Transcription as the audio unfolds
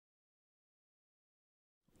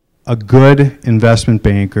a good investment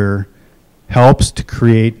banker helps to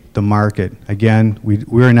create the market. Again,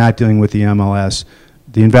 we're not dealing with the MLS.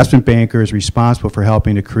 The investment banker is responsible for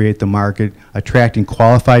helping to create the market, attracting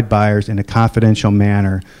qualified buyers in a confidential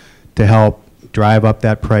manner to help drive up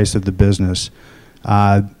that price of the business.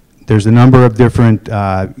 There's a number of different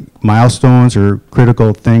milestones or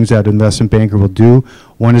critical things that an investment banker will do.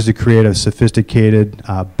 One is to create a sophisticated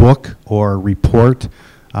book or report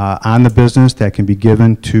on the business that can be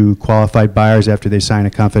given to qualified buyers after they sign a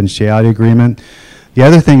confidentiality agreement. The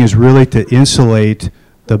other thing is really to insulate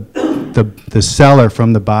the seller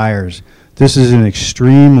from the buyers. This is an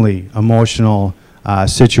extremely emotional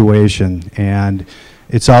situation, and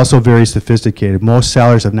it's also very sophisticated. Most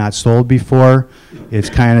sellers have not sold before. It's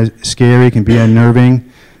kind of scary, can be unnerving.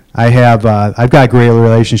 I've got great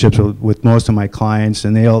relationships with most of my clients,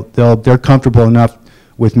 and they're comfortable enough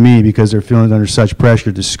with me because they're feeling under such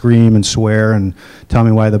pressure to scream and swear and tell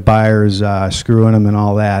me why the buyer is screwing them and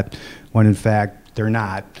all that, when in fact they're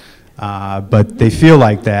not. But they feel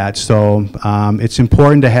like that, so it's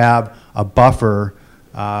important to have a buffer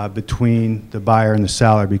between the buyer and the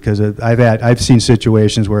seller, because I've seen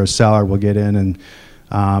situations where a seller will get in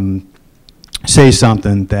and say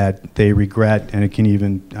something that they regret, and it can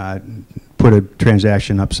even put a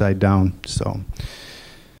transaction upside down. So.